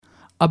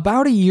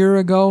About a year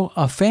ago,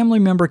 a family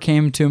member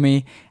came to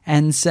me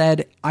and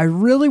said, I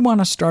really want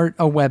to start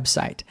a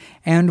website.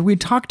 And we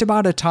talked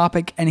about a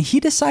topic, and he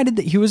decided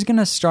that he was going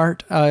to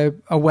start a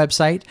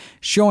website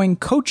showing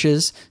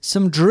coaches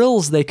some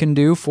drills they can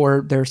do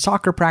for their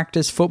soccer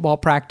practice, football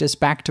practice,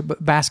 back to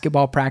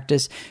basketball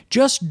practice,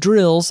 just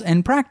drills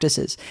and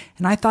practices.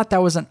 And I thought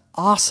that was an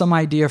awesome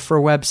idea for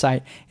a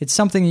website. It's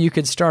something you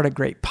could start a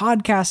great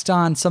podcast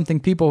on,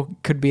 something people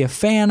could be a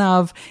fan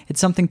of.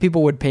 It's something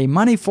people would pay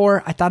money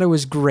for. I thought it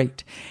was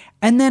great.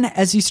 And then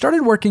as he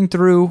started working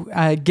through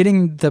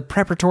getting the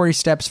preparatory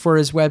steps for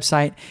his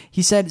website,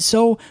 he said,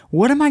 so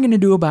what am I going to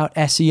do about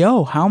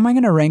SEO? How am I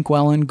going to rank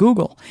well in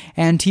Google?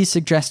 And he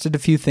suggested a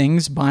few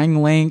things,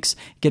 buying links,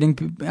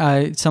 getting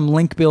some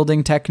link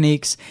building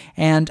techniques.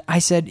 And I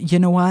said, you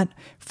know what?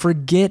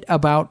 Forget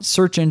about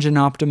search engine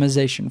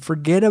optimization.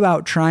 Forget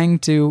about trying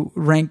to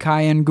rank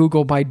high in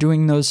Google by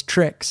doing those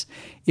tricks.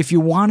 If you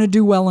want to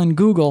do well in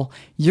Google,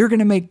 you're going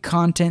to make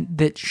content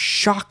that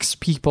shocks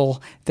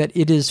people that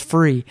it is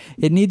free.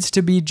 It needs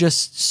to be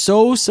just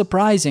so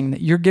surprising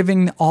that you're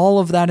giving all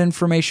of that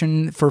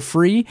information for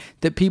free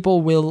that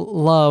people will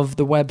love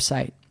the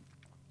website.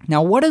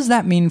 Now, what does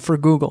that mean for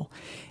Google?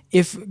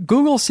 If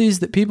Google sees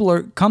that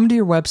people come to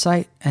your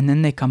website and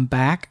then they come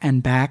back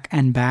and back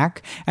and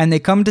back, and they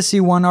come to see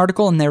one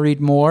article and they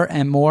read more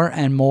and more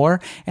and more,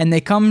 and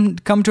they come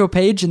to a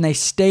page and they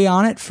stay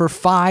on it for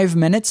 5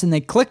 minutes and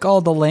they click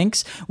all the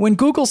links, when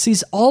Google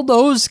sees all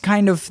those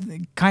kind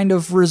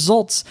of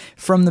results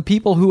from the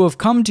people who have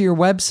come to your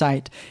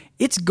website,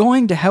 it's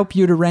going to help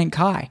you to rank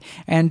high.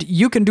 And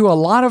you can do a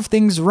lot of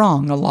things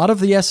wrong, a lot of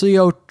the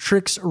SEO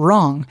tricks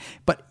wrong,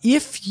 but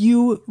if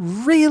you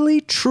really,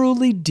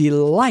 truly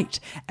delight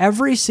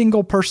every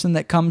single person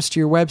that comes to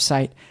your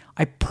website,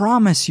 I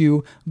promise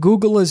you,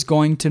 Google is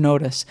going to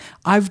notice.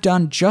 I've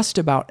done just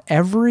about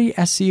every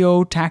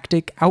SEO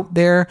tactic out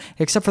there,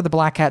 except for the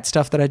black hat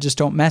stuff that I just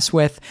don't mess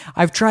with.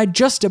 I've tried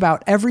just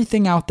about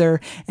everything out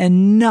there,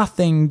 and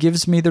nothing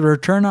gives me the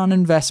return on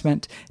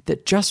investment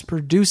that just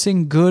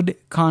producing good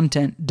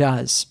content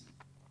does.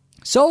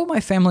 So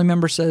my family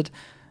member said,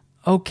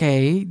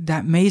 okay,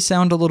 that may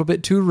sound a little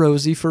bit too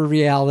rosy for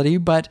reality,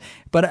 but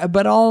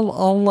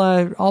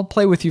I'll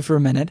play with you for a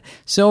minute.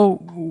 So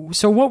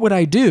what would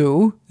I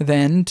do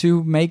then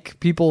to make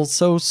people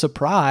so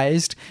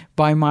surprised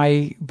by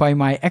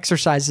my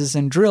exercises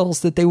and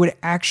drills that they would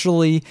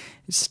actually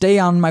stay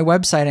on my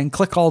website and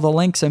click all the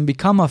links and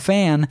become a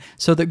fan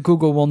so that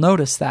Google will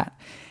notice that?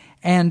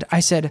 And I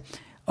said,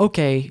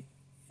 okay,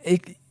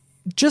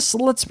 just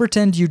let's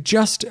pretend you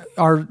just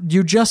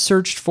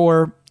searched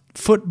for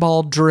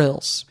football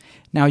drills.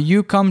 Now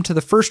you come to the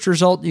first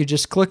result, you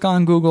just click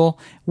on Google.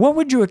 What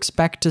would you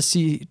expect to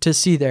see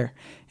there?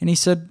 And he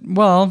said,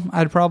 well,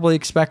 I'd probably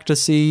expect to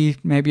see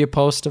maybe a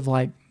post of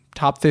like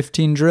top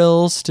 15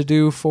 drills to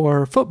do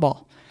for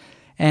football.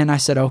 And I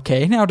said,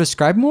 okay, now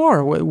describe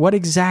more. What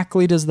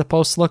exactly does the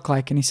post look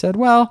like? And he said,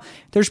 well,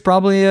 there's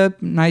probably a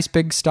nice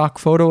big stock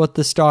photo at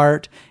the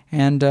start,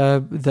 and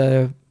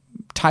the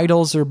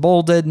titles are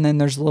bolded, and then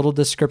there's a little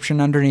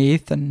description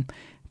underneath, and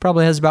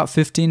probably has about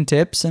 15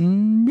 tips,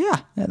 and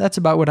yeah, that's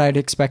about what I'd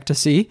expect to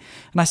see.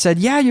 And I said,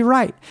 yeah, you're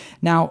right.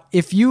 Now,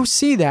 if you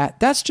see that,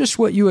 that's just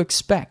what you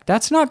expect.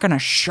 That's not going to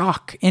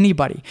shock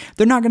anybody.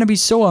 They're not going to be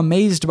so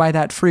amazed by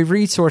that free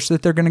resource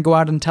that they're going to go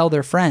out and tell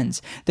their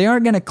friends. They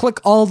aren't going to click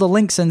all the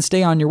links and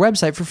stay on your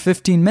website for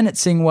 15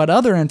 minutes seeing what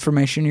other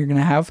information you're going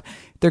to have.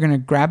 They're going to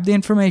grab the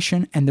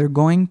information and they're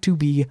going to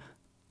be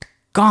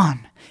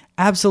gone.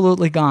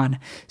 Absolutely gone.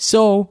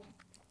 So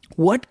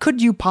what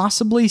could you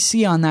possibly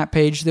see on that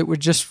page that would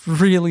just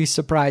really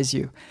surprise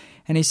you?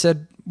 And he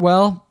said,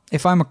 well,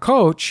 if I'm a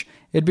coach,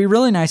 it'd be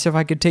really nice if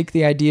I could take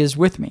the ideas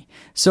with me.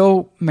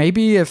 So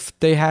maybe if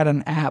they had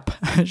an app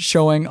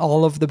showing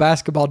all of the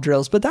basketball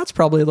drills, but that's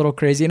probably a little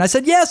crazy. And I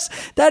said, yes,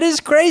 that is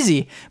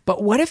crazy.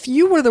 But what if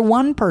you were the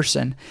one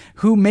person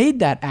who made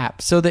that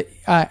app so that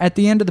at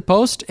the end of the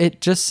post,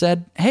 it just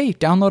said, hey,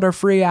 download our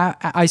free app.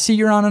 I see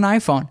you're on an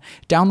iPhone.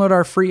 Download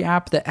our free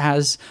app that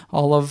has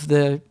all of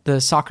the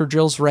soccer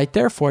drills right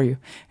there for you.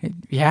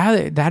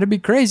 Yeah, that'd be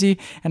crazy.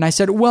 And I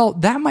said, well,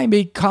 that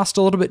might cost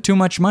a little bit too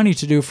much money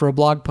to do for a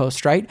blog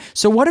post, right?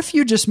 So what if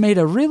you just made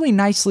a really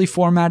nicely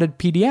formatted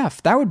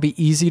PDF? That would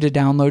be easy to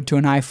download to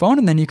an iPhone,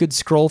 and then you could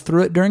scroll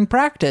through it during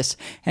practice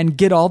and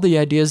get all the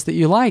ideas that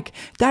you like.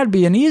 That'd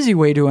be an easy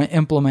way to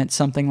implement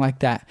something like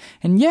that.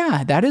 And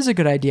yeah, that is a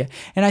good idea.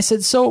 And I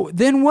said, so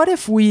then what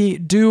if we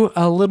do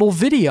a little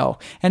video,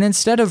 and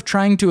instead of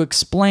trying to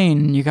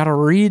explain, you got to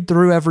read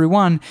through every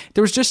one,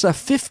 there was just a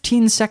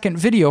 15-second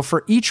video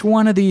for each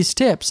one of these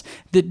tips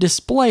that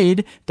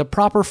displayed the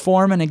proper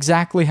form and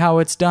exactly how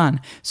it's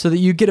done so that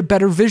you get a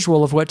better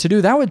visual of what to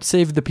do. That would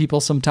save the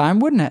people some time,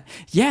 wouldn't it?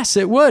 Yes,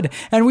 it would.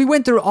 And we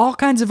went through all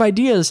kinds of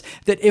ideas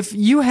that if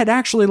you had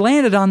actually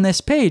landed on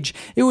this page,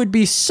 it would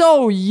be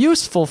so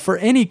useful for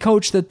any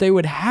coach that they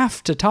would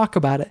have to talk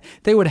about it.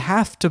 They would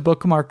have to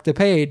bookmark the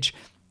page.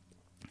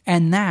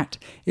 And that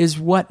is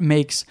what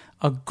makes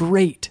a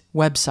great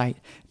website.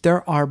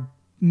 There are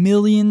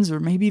millions or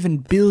maybe even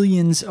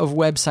billions of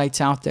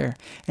websites out there.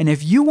 And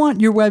if you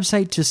want your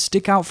website to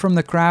stick out from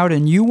the crowd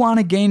and you want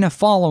to gain a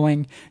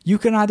following, you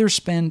can either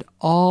spend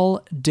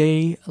all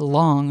day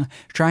long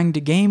trying to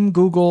game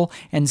Google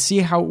and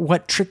see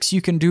what tricks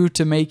you can do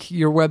to make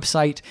your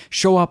website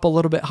show up a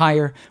little bit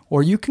higher,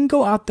 or you can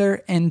go out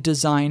there and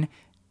design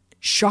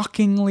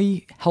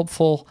shockingly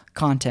helpful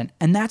content.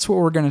 And that's what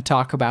we're going to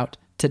talk about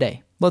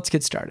today. Let's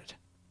get started.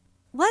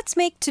 Let's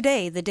make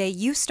today the day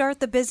you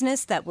start the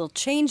business that will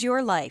change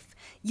your life.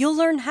 You'll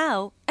learn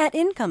how at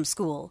Income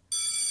School.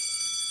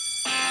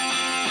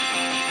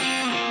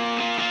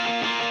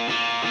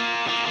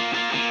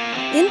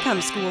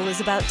 Income School is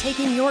about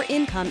taking your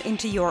income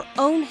into your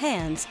own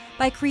hands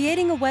by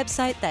creating a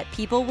website that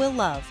people will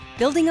love,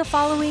 building a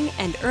following,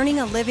 and earning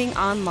a living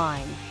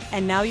online.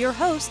 And now your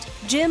host,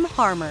 Jim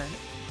Harmer.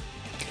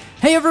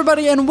 Hey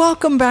everybody, and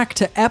welcome back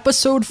to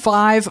episode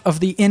 5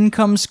 of the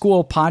Income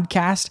School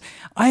podcast.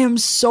 I am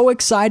so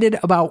excited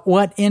about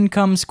what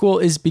Income School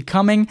is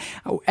becoming.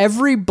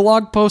 Every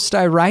blog post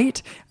I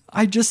write,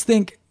 I just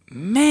think,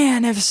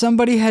 man, if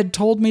somebody had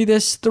told me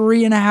this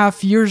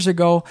 3.5 years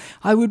ago,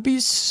 I would be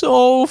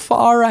so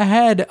far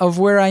ahead of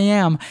where I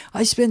am.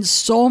 I spent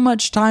so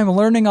much time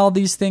learning all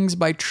these things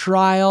by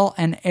trial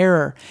and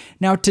error.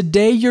 Now,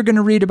 today you're going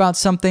to read about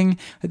something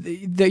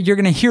that you're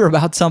going to hear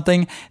about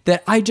something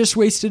that I just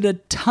wasted a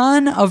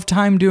ton of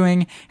time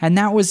doing, and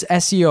that was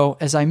SEO.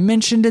 As I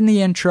mentioned in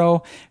the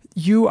intro,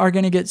 you are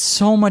going to get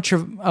so much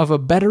of a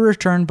better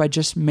return by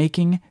just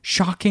making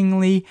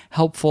shockingly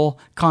helpful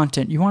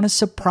content. You want to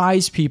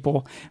surprise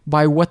people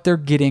by what they're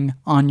getting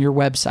on your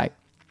website.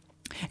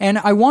 And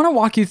I want to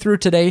walk you through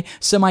today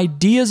some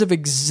ideas of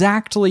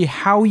exactly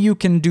how you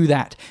can do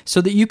that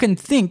so that you can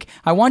think.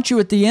 I want you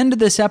at the end of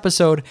this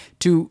episode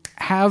to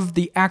have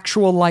the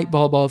actual light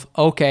bulb of,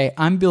 okay,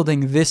 I'm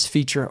building this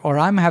feature or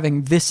I'm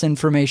having this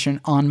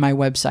information on my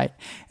website.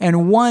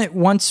 And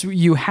once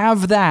you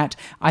have that,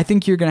 I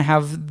think you're going to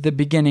have the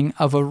beginning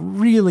of a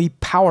really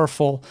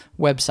powerful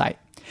website.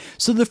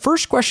 So the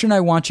first question I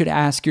want you to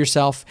ask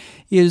yourself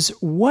is,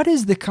 what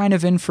is the kind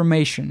of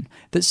information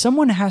that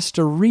someone has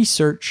to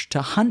research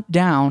to hunt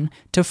down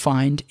to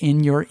find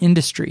in your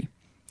industry?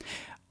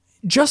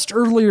 Just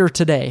earlier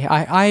today,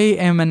 I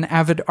am an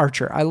avid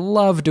archer. I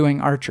love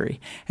doing archery.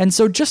 And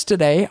so just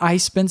today, I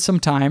spent some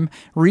time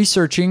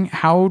researching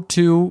how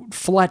to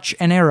fletch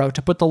an arrow,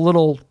 to put the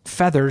little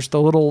feathers,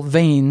 the little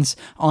veins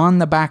on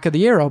the back of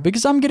the arrow,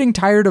 because I'm getting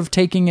tired of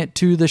taking it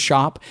to the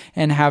shop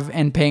and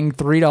paying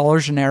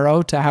 $3 an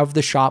arrow to have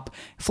the shop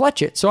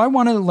fletch it. So I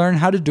want to learn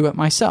how to do it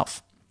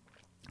myself.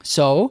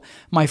 So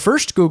my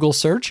first Google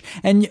search,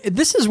 and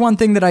this is one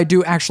thing that I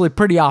do actually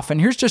pretty often.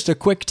 Here's just a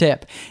quick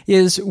tip,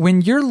 is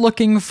when you're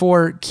looking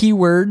for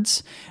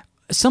keywords,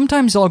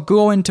 sometimes I'll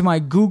go into my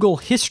Google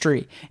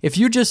history. If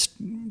you just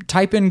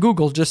type in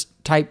Google, just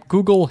type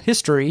Google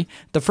history,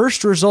 the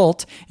first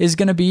result is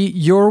going to be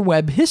your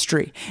web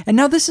history. And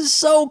now this is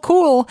so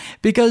cool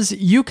because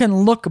you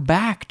can look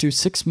back to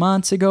 6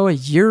 months ago, a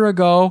year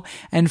ago,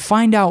 and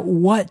find out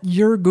what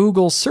your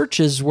Google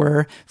searches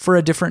were for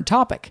a different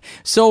topic.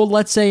 So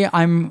let's say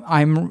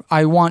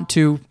I want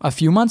to, a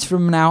few months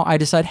from now, I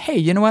decide, hey,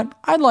 you know what?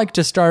 I'd like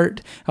to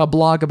start a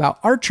blog about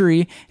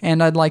archery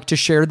and I'd like to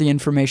share the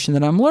information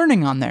that I'm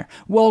learning on there.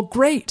 Well,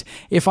 great.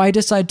 If I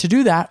decide to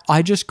do that,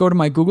 I just go to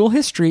my Google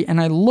history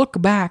and I look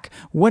back,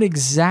 what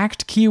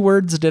exact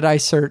keywords did I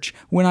search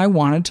when I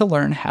wanted to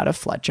learn how to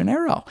fletch an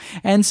arrow?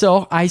 And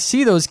so I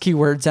see those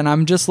keywords and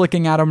I'm just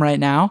looking at them right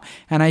now,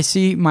 and I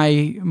see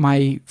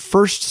my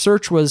first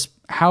search was,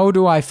 how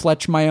do I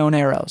fletch my own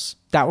arrows?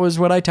 That was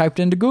what I typed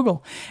into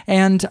Google.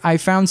 And I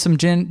found some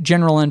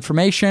general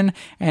information.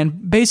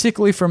 And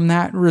basically from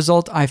that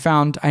result, I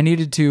found I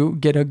needed to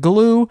get a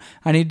glue.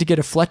 I needed to get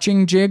a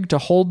fletching jig to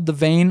hold the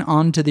vein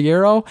onto the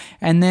arrow.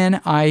 And then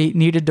I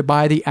needed to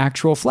buy the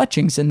actual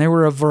fletchings. And there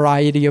were a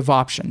variety of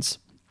options.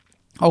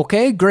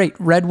 Okay, great.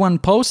 Read one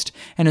post.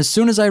 And as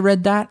soon as I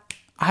read that,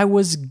 I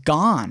was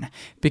gone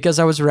because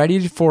I was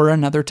ready for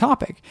another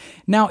topic.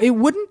 Now, it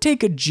wouldn't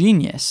take a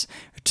genius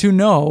to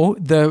know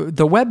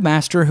the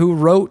webmaster who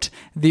wrote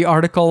the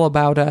article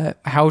about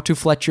how to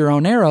fletch your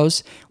own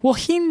arrows. Well,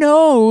 he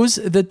knows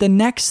that the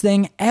next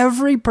thing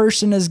every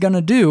person is going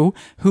to do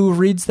who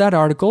reads that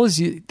article is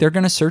they're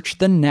going to search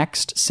the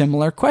next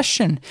similar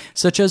question,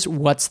 such as,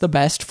 what's the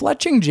best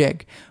fletching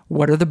jig?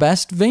 What are the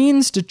best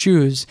veins to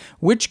choose?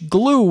 Which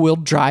glue will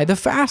dry the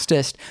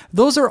fastest?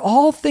 Those are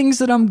all things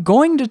that I'm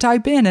going to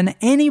type in, and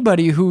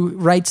anybody who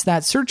writes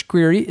that search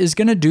query is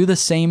going to do the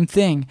same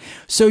thing.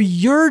 So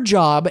your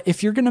job,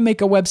 if you're going to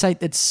make a website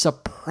that's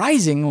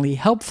surprisingly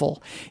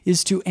helpful,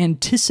 is to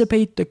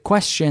anticipate the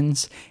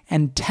questions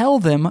and tell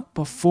them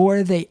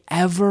before they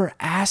ever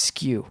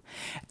ask you.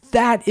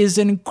 That is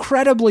an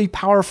incredibly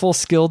powerful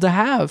skill to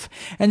have.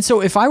 And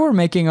so if I were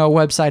making a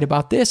website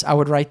about this, I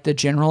would write the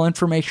general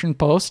information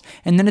post,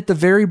 and then at the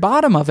very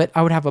bottom of it,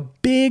 I would have a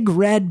big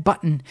red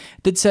button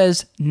that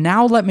says,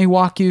 now let me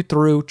walk you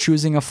through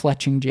choosing a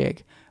fletching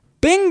jig.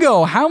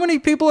 Bingo! How many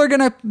people are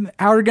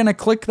gonna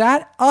click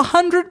that?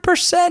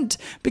 100%,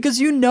 because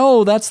you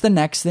know that's the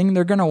next thing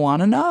they're gonna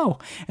want to know.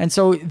 And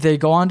so they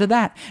go on to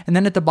that. And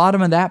then at the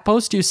bottom of that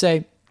post, you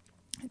say,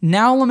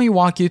 now let me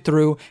walk you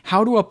through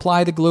how to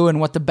apply the glue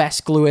and what the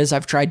best glue is.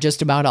 I've tried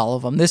just about all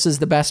of them. This is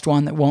the best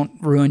one that won't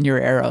ruin your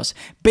arrows.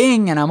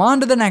 Bing, and I'm on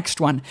to the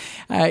next one.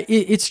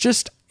 It's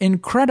just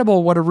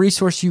incredible what a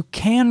resource you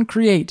can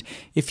create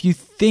if you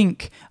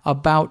think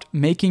about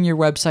making your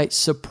website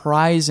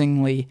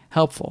surprisingly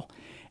helpful.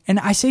 And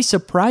I say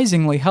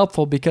surprisingly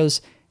helpful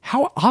because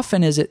how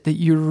often is it that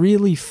you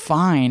really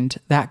find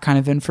that kind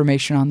of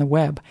information on the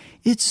web?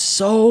 It's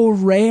so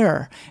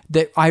rare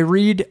that I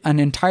read an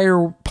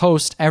entire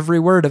post, every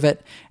word of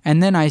it,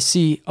 and then I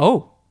see,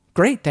 oh,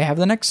 great, they have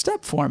the next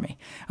step for me.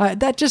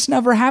 That just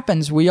never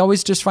happens. We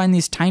always just find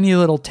these tiny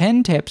little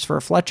 10 tips for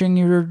fletching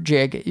your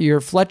jig,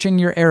 you're fletching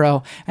your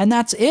arrow, and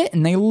that's it.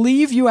 And they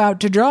leave you out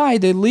to dry.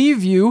 They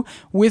leave you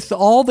with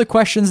all the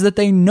questions that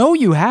they know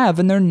you have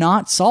and they're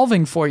not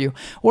solving for you.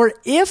 Or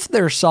if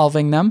they're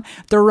solving them,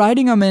 they're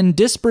writing them in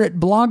disparate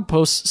blog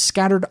posts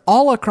scattered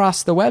all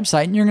across the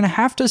website, and you're going to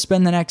have to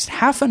spend the next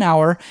half an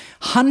hour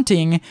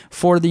hunting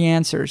for the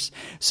answers.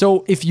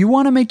 So if you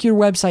want to make your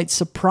website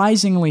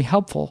surprisingly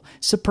helpful,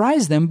 surprise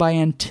them by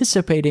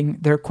anticipating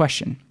their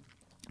question.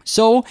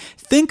 So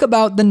think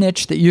about the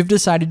niche that you've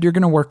decided you're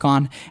going to work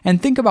on,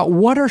 and think about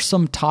what are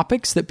some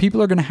topics that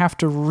people are going to have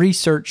to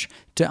research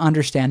to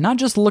understand. Not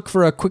just look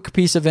for a quick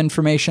piece of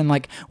information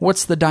like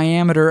what's the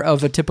diameter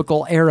of a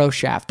typical arrow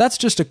shaft. That's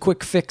just a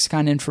quick fix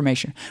kind of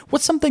information.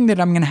 What's something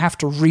that I'm going to have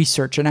to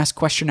research and ask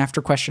question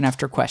after question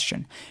after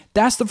question?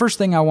 That's the first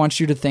thing I want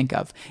you to think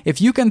of. If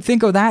you can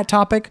think of that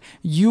topic,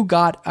 you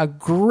got a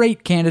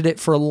great candidate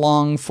for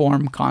long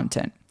form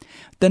content.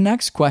 The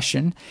next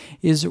question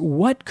is,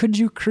 what could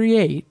you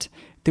create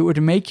that would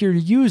make your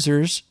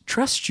users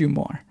trust you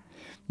more?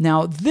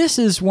 Now, this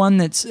is one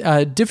that's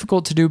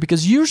difficult to do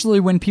because usually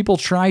when people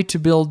try to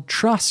build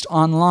trust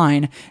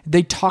online,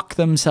 they talk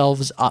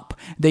themselves up.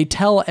 They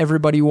tell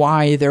everybody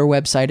why their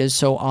website is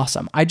so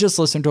awesome. I just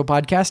listened to a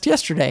podcast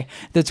yesterday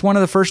that's one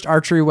of the first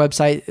archery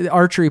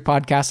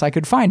podcasts I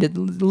could find. It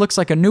looks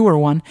like a newer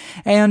one,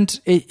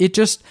 and it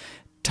just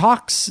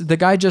the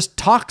guy just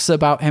talks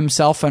about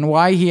himself and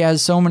why he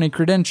has so many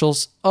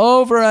credentials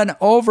over and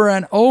over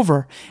and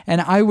over.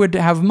 And I would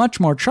have much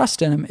more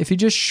trust in him if he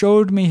just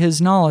showed me his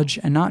knowledge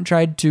and not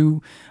tried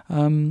to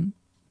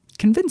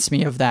convince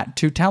me of that,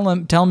 to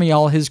tell me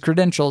all his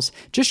credentials.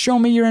 Just show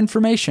me your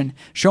information.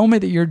 Show me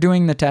that you're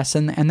doing the tests,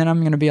 and then I'm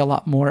going to be a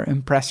lot more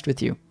impressed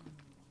with you.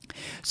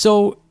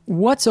 So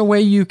what's a way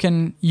you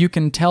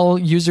can tell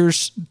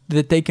users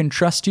that they can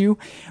trust you?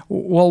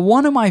 Well,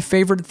 one of my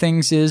favorite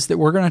things is that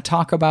we're going to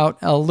talk about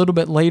a little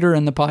bit later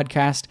in the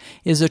podcast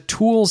is a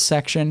tools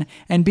section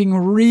and being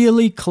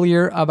really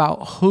clear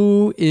about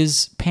who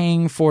is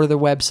paying for the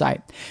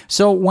website.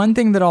 So one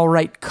thing that I'll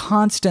write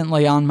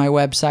constantly on my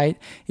website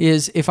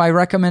is if I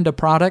recommend a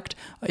product,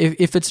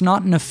 if it's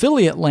not an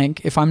affiliate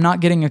link, if I'm not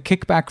getting a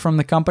kickback from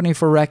the company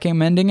for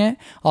recommending it,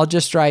 I'll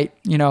just write,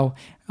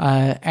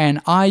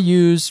 and I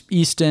use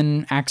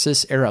Easton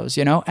Axis arrows,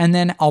 and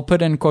then I'll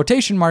put in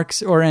quotation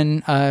marks or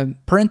in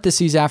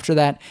parentheses after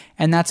that,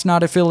 and that's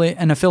not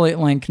an affiliate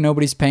link.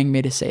 Nobody's paying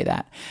me to say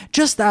that.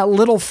 Just that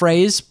little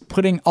phrase,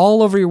 putting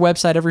all over your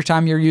website every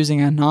time you're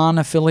using a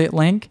non-affiliate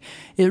link,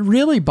 it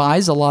really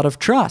buys a lot of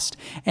trust.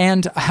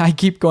 And I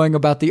keep going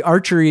about the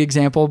archery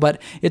example,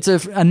 but it's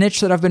a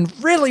niche that I've been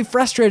really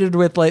frustrated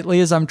with lately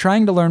as I'm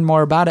trying to learn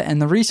more about it,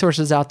 and the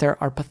resources out there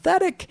are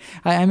pathetic.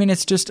 I mean,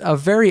 it's just a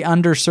very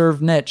underserved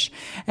niche.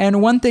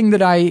 And one thing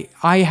that I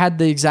had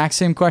the exact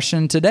same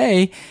question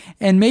today,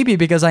 and maybe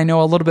because I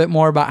know a little bit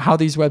more about how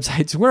these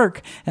websites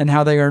work and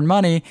how they earn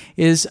money,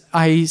 is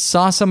I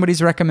saw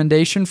somebody's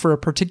recommendation for a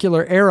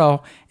particular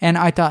arrow, and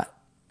I thought,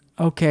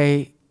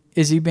 okay,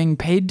 is he being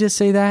paid to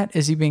say that?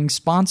 Is he being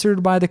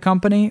sponsored by the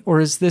company? Or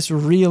is this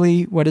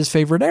really what his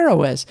favorite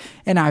arrow is?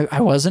 And I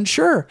wasn't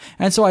sure.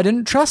 And so I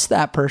didn't trust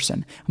that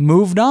person.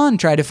 Moved on,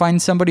 tried to find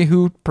somebody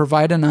who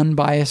provide an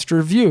unbiased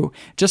review.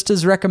 Just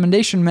his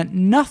recommendation meant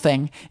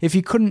nothing if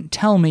he couldn't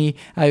tell me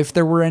if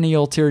there were any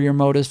ulterior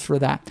motives for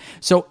that.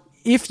 So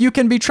if you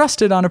can be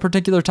trusted on a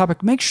particular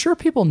topic, make sure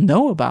people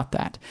know about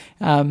that.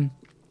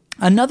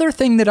 Another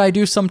thing that I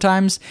do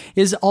sometimes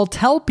is I'll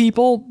tell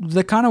people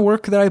the kind of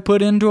work that I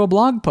put into a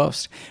blog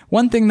post.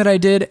 One thing that I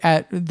did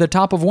at the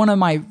top of one of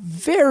my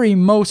very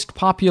most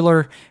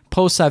popular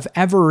posts I've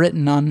ever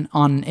written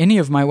on any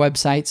of my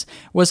websites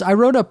was I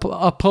wrote a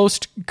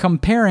post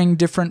comparing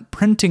different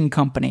printing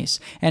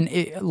companies. And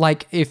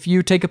like if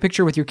you take a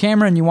picture with your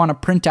camera and you want to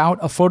print out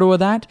a photo of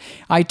that,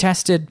 I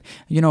tested,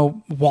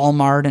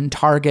 Walmart and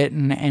Target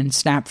and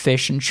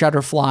Snapfish and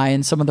Shutterfly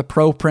and some of the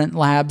Pro Print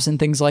labs and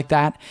things like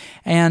that.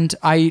 And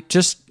I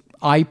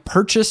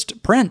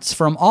purchased prints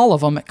from all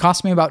of them. It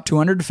cost me about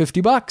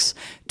 $250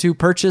 to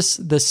purchase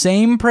the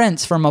same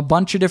prints from a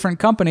bunch of different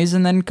companies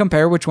and then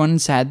compare which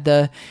ones had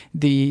the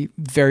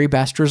very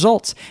best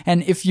results.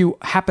 And if you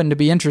happen to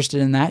be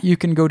interested in that, you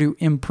can go to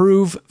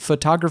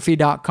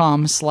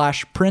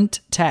improvephotography.com/print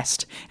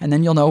test, and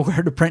then you'll know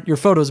where to print your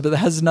photos, but that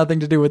has nothing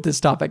to do with this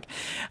topic.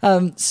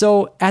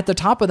 So at the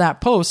top of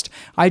that post,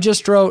 I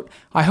just wrote,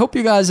 I hope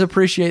you guys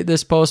appreciate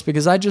this post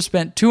because I just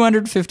spent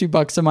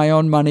 $250 of my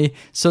own money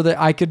so that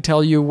I could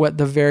tell you what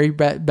the very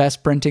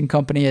best printing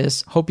company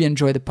is. Hope you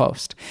enjoy the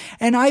post.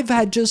 And I've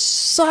had just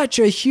such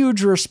a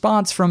huge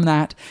response from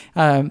that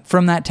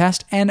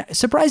test. And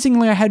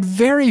surprisingly, I had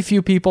very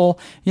few people,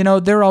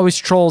 there are always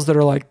trolls that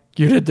are like,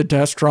 you did the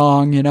test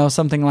wrong,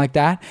 something like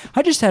that.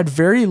 I just had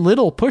very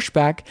little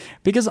pushback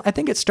because I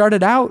think it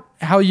started out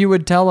how you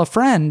would tell a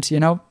friend,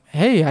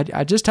 hey,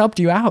 I just helped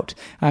you out.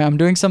 I'm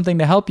doing something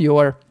to help you.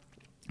 Or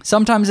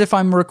sometimes if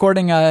I'm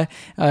recording a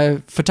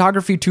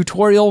photography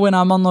tutorial when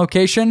I'm on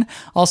location,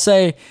 I'll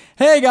say,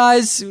 hey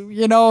guys,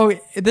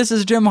 this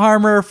is Jim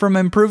Harmer from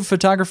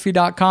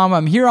improvephotography.com.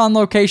 I'm here on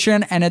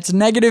location and it's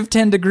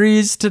 -10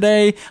 degrees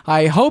today.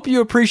 I hope you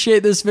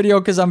appreciate this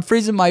video because I'm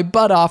freezing my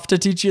butt off to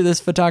teach you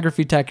this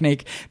photography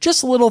technique.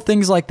 Just little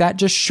things like that,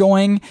 just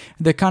showing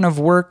the kind of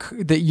work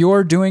that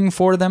you're doing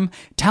for them,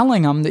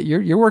 telling them that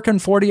you're working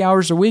 40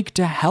 hours a week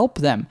to help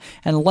them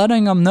and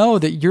letting them know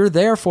that you're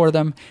there for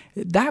them.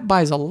 That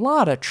buys a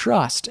lot of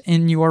trust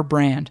in your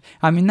brand.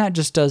 I mean, that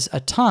just does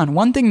a ton.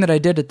 One thing that I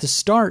did at the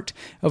start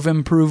of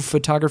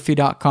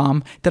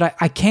improvephotography.com that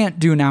I can't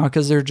do now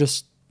because there are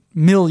just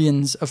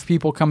millions of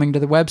people coming to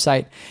the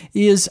website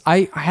is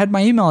I had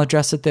my email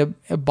address at the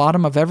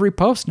bottom of every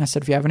post. And I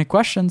said, if you have any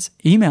questions,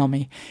 email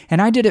me.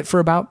 And I did it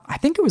for I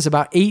think it was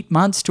about 8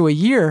 months to a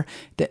year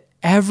that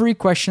every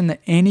question that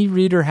any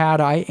reader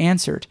had, I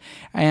answered.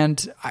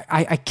 And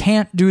I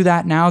can't do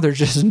that now. There's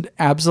just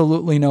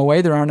absolutely no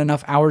way. There aren't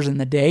enough hours in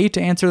the day to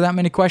answer that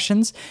many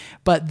questions.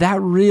 But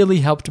that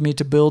really helped me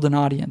to build an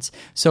audience.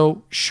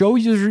 So show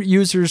your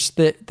users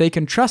that they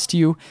can trust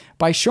you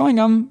by showing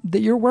them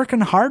that you're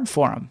working hard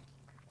for them.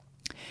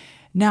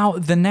 Now,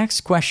 the next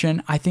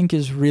question I think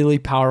is really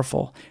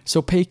powerful.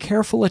 So pay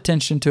careful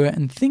attention to it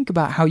and think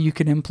about how you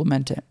can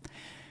implement it.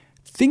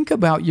 Think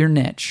about your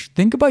niche.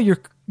 Think about your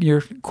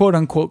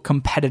quote-unquote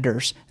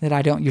competitors, that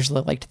I don't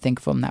usually like to think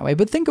of them that way,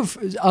 but think of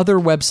other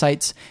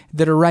websites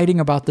that are writing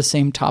about the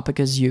same topic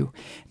as you.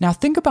 Now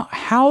think about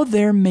how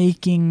they're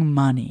making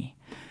money.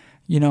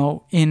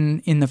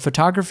 In the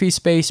photography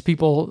space,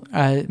 people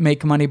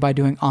make money by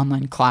doing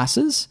online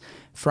classes,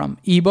 from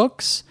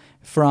ebooks,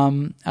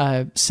 from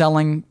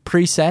selling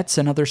presets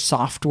and other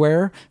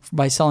software,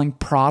 by selling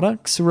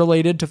products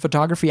related to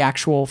photography,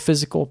 actual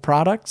physical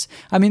products.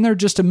 I mean, there are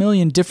just a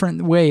million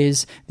different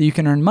ways that you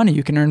can earn money.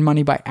 You can earn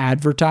money by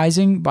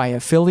advertising, by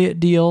affiliate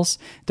deals.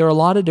 There are a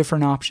lot of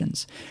different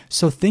options.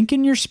 So think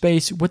in your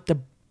space what the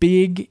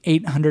big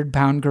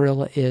 800-pound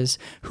gorilla is.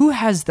 Who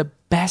has the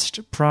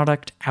best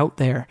product out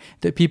there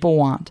that people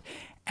want?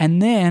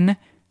 And then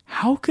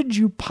how could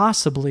you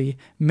possibly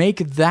make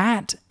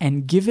that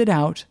and give it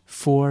out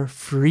for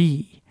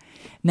free?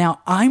 Now,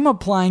 I'm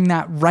applying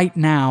that right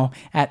now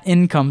at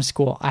Income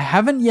School. I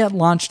haven't yet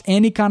launched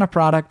any kind of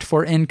product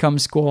for Income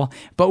School,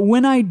 but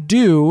when I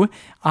do,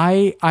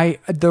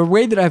 the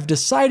way that I've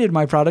decided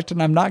my product,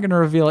 and I'm not going to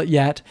reveal it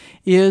yet,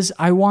 is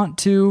I want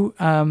to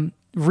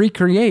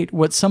recreate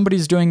what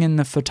somebody's doing in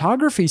the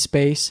photography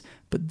space,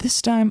 but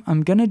this time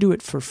I'm going to do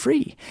it for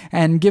free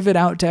and give it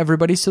out to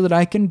everybody so that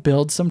I can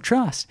build some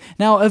trust.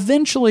 Now,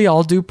 eventually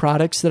I'll do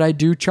products that I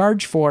do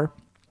charge for,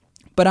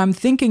 but I'm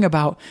thinking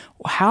about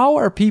how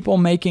are people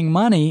making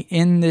money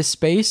in this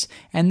space,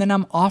 and then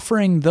I'm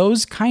offering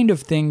those kind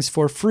of things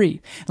for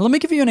free. And let me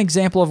give you an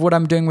example of what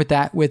I'm doing with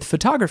that with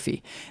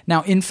photography.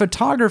 Now, in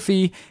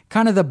photography,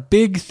 kind of the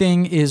big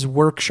thing is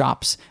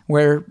workshops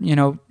where,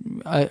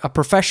 a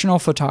professional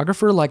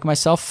photographer like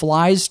myself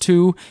flies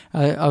to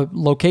a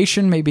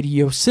location, maybe to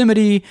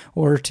Yosemite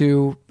or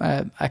to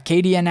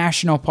Acadia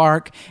National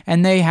Park,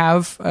 and they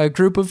have a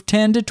group of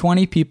 10 to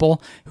 20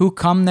 people who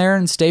come there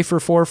and stay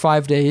for 4 or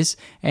 5 days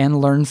and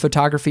learn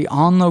photography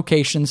on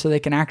location so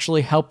they can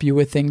actually help you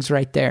with things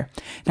right there.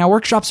 Now,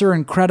 workshops are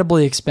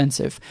incredibly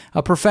expensive.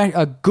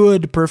 A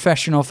good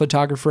professional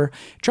photographer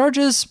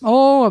charges,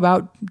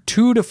 about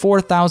 $2,000 to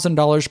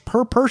 $4,000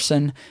 per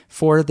person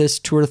for this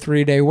 2 or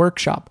 3 day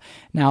workshop.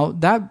 Now,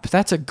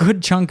 that's a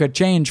good chunk of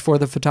change for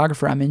the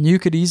photographer. I mean, you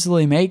could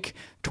easily make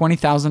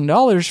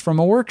 $20,000 from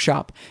a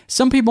workshop.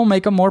 Some people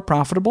make them more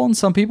profitable and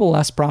some people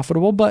less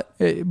profitable, but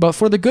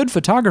for the good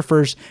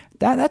photographers,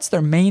 that's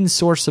their main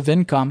source of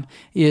income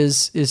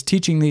is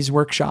teaching these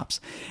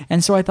workshops.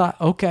 And so I thought,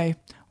 okay,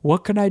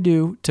 what could I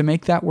do to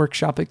make that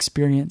workshop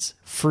experience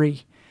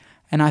free?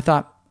 And I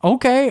thought,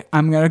 okay,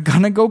 I'm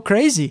gonna go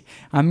crazy.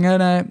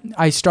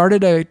 I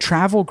started a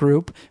travel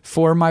group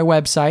for my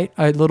website,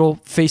 a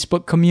little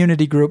Facebook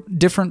community group,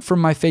 different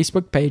from my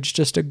Facebook page,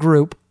 just a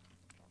group.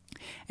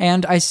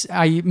 And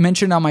I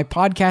mentioned on my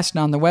podcast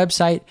and on the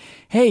website,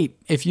 hey,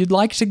 if you'd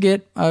like to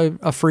get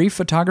a free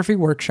photography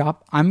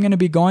workshop, I'm going to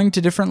be going to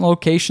different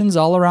locations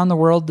all around the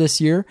world this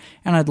year,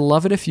 and I'd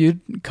love it if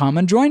you'd come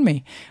and join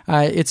me.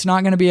 It's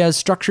not going to be as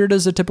structured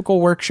as a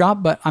typical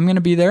workshop, but I'm going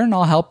to be there and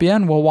I'll help you,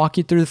 and we'll walk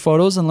you through the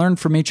photos and learn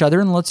from each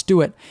other, and let's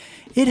do it.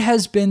 It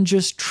has been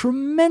just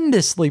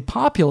tremendously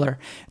popular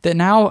that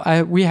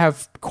now we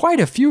have quite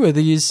a few of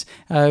these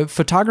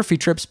photography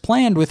trips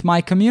planned with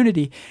my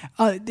community.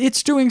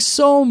 It's doing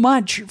so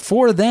much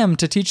for them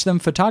to teach them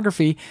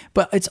photography,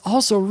 but it's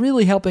also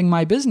really helping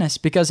my business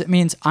because it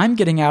means I'm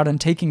getting out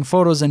and taking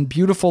photos in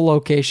beautiful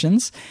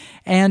locations,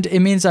 and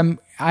it means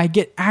I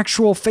get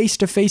actual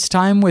face-to-face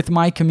time with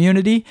my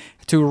community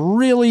to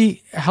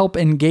really help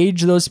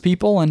engage those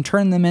people and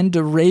turn them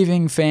into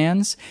raving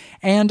fans.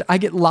 And I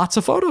get lots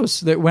of photos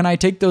that when I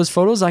take those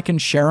photos, I can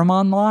share them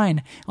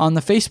online on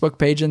the Facebook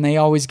page, and they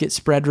always get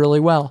spread really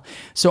well.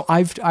 So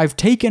I've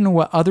taken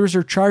what others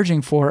are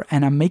charging for,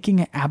 and I'm making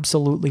it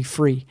absolutely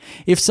free.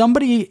 If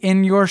somebody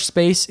in your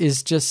space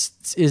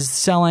is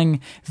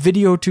selling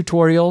video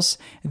tutorials,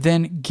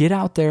 then get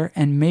out there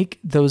and make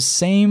those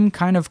same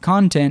kind of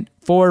content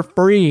for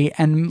free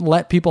and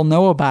let people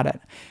know about it.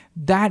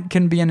 That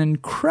can be an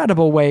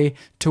incredible way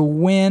to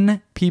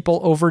win people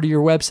over to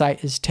your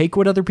website, is take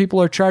what other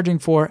people are charging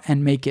for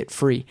and make it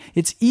free.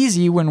 It's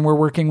easy when we're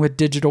working with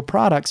digital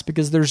products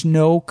because there's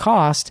no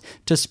cost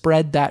to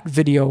spread that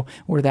video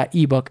or that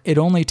ebook. It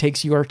only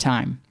takes your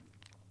time.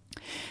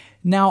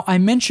 Now, I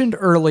mentioned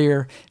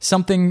earlier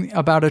something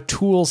about a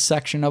tools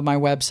section of my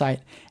website,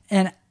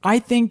 and I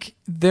think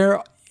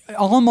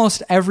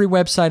almost every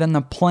website on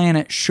the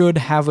planet should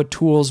have a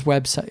tools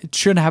website. It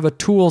should have a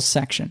tools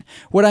section.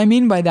 What I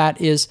mean by that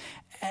is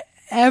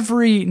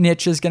every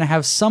niche is going to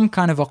have some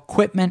kind of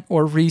equipment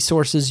or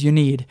resources you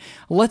need.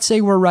 Let's say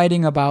we're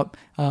writing about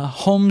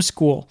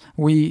homeschool.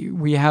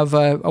 We have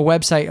a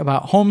website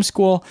about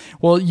homeschool.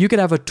 Well, you could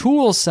have a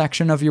tools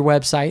section of your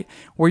website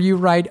where you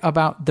write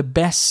about the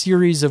best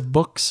series of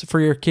books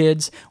for your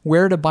kids,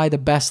 where to buy the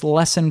best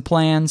lesson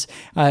plans,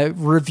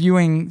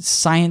 reviewing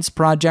science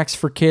projects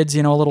for kids,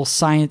 a little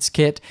science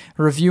kit,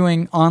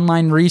 reviewing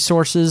online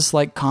resources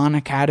like Khan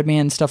Academy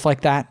and stuff like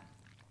that.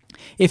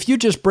 If you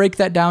just break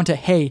that down to,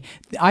 hey,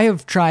 I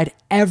have tried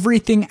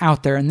everything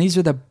out there, and these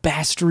are the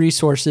best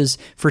resources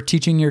for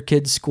teaching your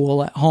kids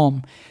school at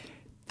home,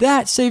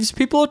 that saves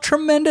people a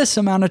tremendous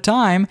amount of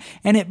time,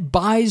 and it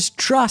buys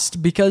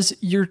trust because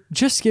you're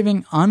just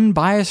giving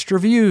unbiased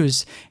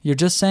reviews. You're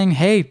just saying,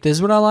 hey, this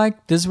is what I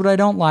like, this is what I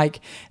don't like.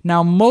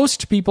 Now,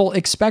 most people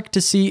expect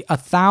to see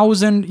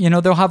 1,000,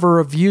 they'll have a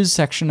reviews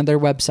section of their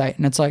website,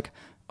 and it's like,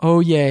 oh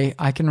yay,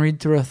 I can read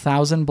through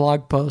 1,000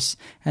 blog posts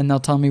and they'll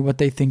tell me what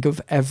they think of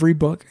every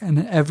book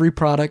and every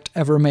product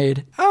ever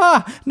made.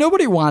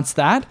 Nobody wants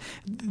that.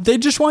 They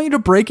just want you to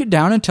break it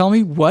down and tell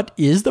me what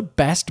is the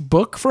best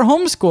book for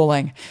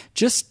homeschooling.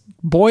 Just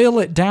boil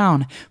it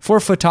down. For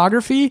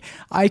photography,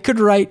 I could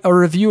write a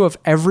review of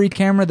every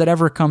camera that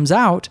ever comes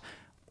out,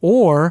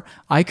 or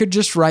I could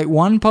just write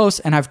one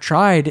post, and I've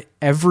tried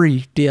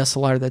every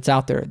DSLR that's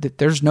out there.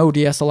 There's no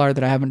DSLR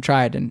that I haven't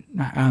tried, and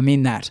I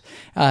mean that.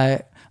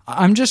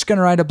 I'm just going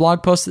to write a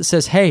blog post that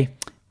says, hey,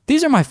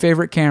 these are my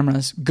favorite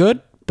cameras. Good,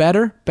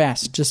 better,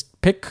 best.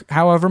 Just pick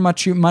however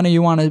much money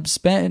you want to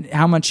spend,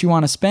 how much you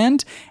want to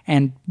spend,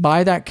 and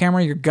buy that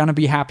camera. You're going to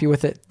be happy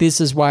with it. This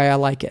is why I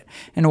like it,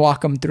 and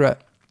walk them through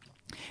it.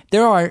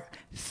 There are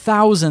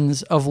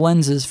thousands of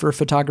lenses for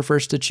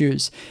photographers to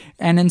choose.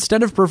 And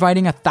instead of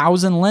providing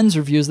 1,000 lens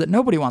reviews that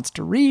nobody wants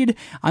to read,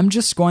 I'm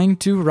just going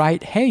to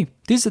write, hey,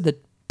 these are the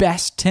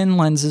best 10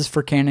 lenses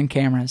for Canon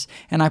cameras.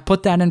 And I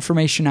put that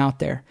information out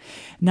there.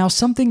 Now,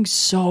 something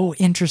so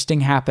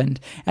interesting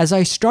happened. As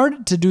I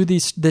started to do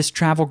this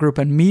travel group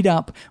and meet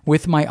up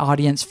with my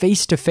audience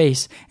face to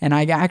face, and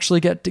I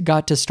actually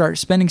got to start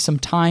spending some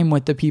time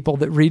with the people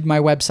that read my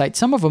website.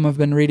 Some of them have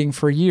been reading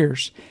for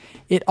years.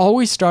 It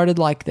always started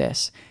like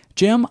this.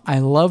 Jim, I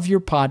love your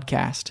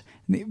podcast.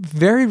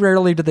 Very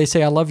rarely do they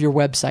say, I love your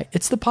website.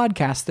 It's the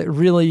podcast that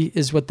really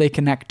is what they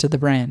connect to the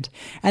brand.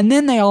 And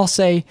then they all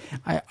say,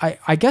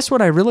 I guess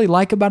what I really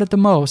like about it the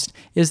most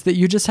is that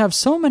you just have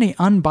so many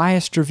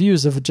unbiased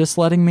reviews of just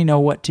letting me know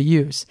what to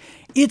use.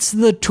 It's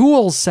the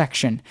tools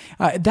section.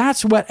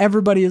 That's what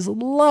everybody is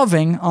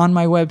loving on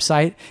my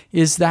website,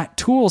 is that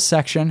tools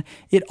section.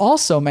 It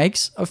also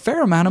makes a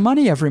fair amount of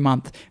money every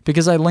month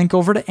because I link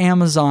over to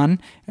Amazon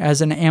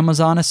as an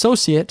Amazon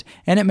associate,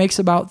 and it makes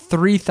about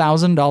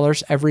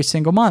 $3,000 every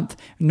single month.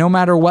 No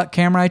matter what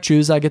camera I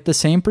choose, I get the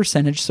same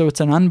percentage, so it's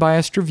an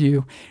unbiased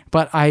review,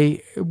 but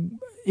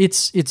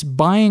it's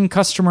buying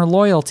customer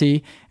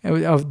loyalty,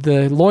 of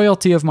the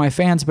loyalty of my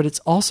fans, but it's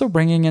also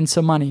bringing in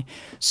some money.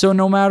 So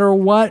no matter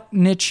what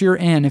niche you're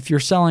in, if you're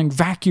selling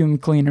vacuum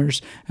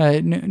cleaners, I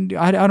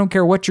don't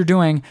care what you're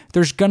doing,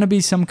 there's going to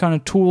be some kind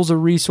of tools or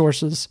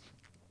resources.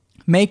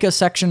 Make a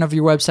section of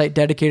your website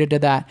dedicated to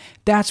that.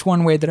 That's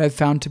one way that I've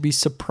found to be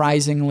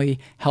surprisingly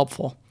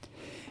helpful.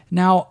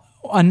 Now,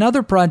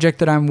 Another project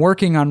that I'm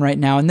working on right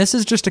now, and this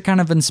is just to kind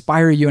of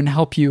inspire you and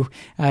help you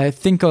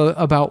think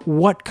about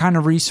what kind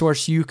of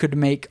resource you could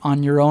make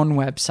on your own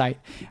website.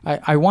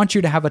 I want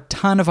you to have a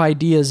ton of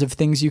ideas of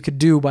things you could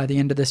do by the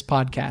end of this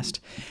podcast.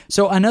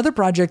 So another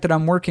project that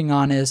I'm working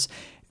on is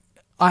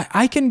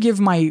I can give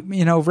my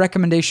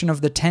recommendation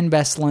of the 10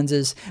 best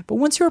lenses, but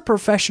once you're a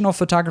professional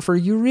photographer,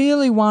 you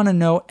really want to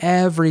know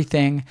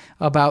everything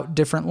about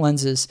different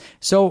lenses.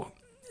 So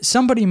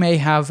somebody may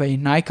have a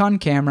Nikon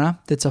camera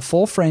that's a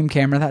full frame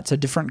camera, that's a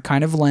different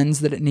kind of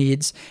lens that it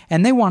needs,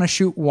 and they want to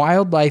shoot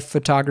wildlife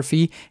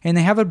photography, and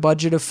they have a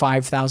budget of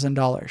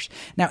 $5,000.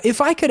 Now,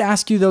 if I could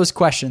ask you those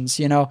questions,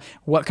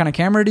 what kind of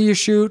camera do you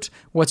shoot?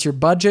 What's your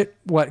budget?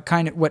 What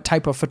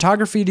type of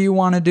photography do you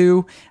want to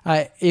do?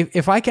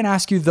 If I can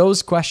ask you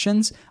those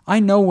questions,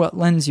 I know what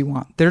lens you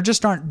want. There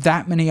just aren't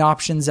that many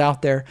options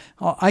out there.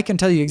 I can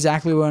tell you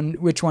exactly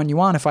which one you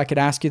want if I could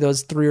ask you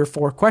those 3 or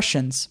 4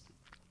 questions.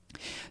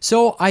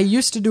 So I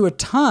used to do a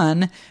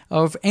ton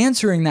of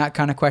answering that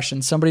kind of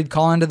question. Somebody'd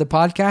call into the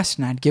podcast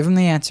and I'd give them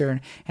the answer,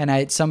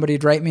 and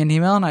somebody'd write me an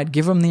email and I'd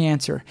give them the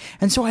answer.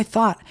 And so I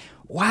thought,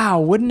 wow,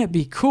 wouldn't it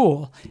be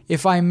cool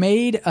if I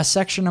made a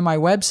section of my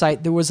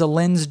website that was a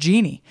lens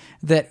genie,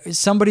 that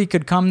somebody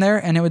could come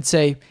there and it would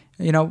say,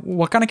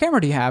 what kind of camera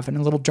do you have? And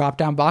a little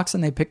drop-down box,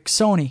 and they pick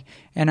Sony.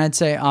 And I'd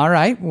say, all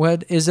right,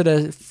 what is it,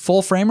 a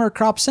full frame or a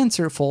crop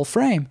sensor? Full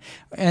frame.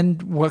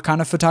 And what kind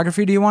of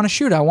photography do you want to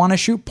shoot? I want to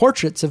shoot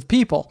portraits of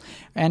people.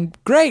 And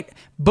great,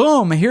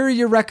 boom, here are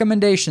your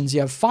recommendations.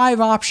 You have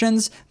 5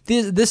 options.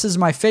 This is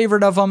my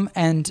favorite of them.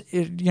 And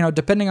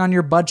depending on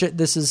your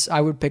budget, I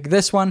would pick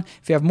this one.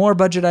 If you have more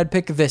budget, I'd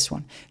pick this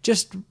one.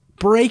 Just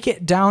break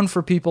it down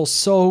for people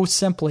so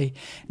simply.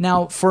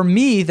 Now, for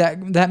me,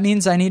 that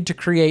means I need to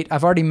create,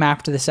 I've already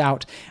mapped this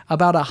out,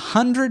 about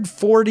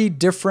 140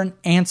 different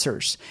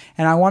answers.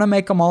 And I want to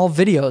make them all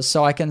videos,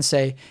 so I can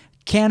say,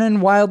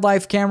 Canon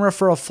wildlife camera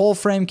for a full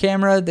frame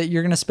camera that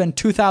you're going to spend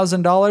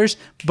 $2,000.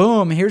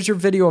 Boom, here's your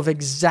video of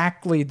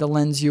exactly the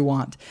lens you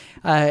want.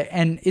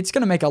 And it's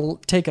going to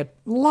take a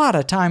lot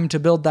of time to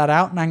build that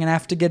out, and I'm going to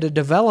have to get a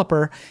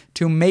developer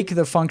to make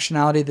the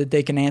functionality that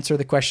they can answer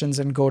the questions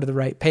and go to the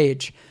right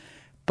page.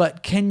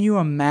 But can you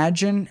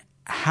imagine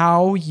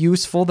how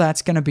useful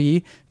that's going to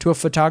be to a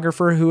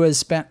photographer who has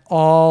spent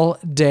all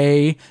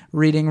day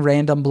reading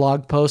random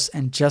blog posts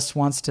and just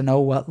wants to know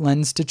what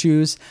lens to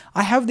choose?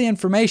 I have the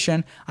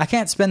information. I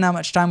can't spend that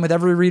much time with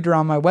every reader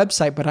on my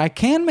website, but I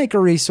can make a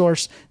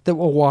resource that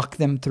will walk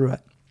them through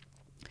it.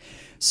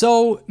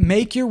 So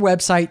make your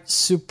website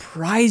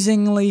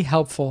surprisingly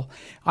helpful.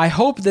 I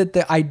hope that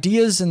the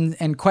ideas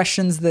and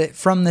questions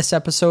from this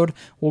episode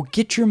will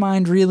get your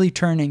mind really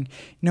turning.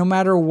 No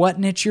matter what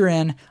niche you're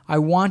in, I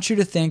want you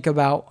to think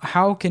about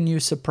how can you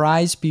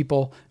surprise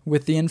people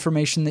with the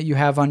information that you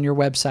have on your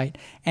website.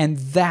 And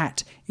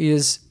that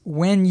is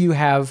when you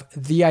have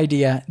the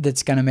idea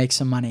that's going to make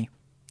some money.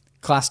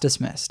 Class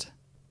dismissed.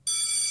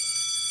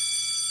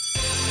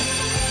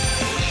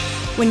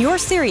 When you're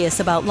serious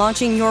about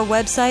launching your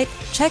website,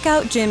 check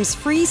out Jim's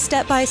free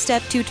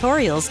step-by-step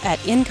tutorials at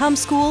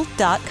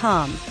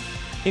IncomeSchool.com.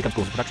 Income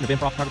School is a production of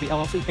Improv Photography,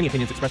 LLC. Any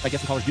opinions expressed by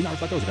guests and callers do not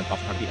reflect those of Improv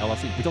Photography,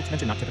 LLC. Results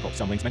mentioned not typical.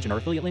 Some links mentioned are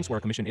affiliate links where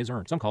a commission is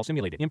earned. Some calls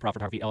simulated. Improv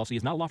Photography, LLC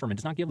is not a law firm and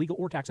does not give legal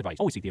or tax advice.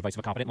 Always seek the advice of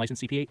a competent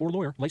licensed CPA or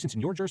lawyer licensed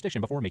in your jurisdiction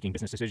before making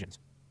business decisions.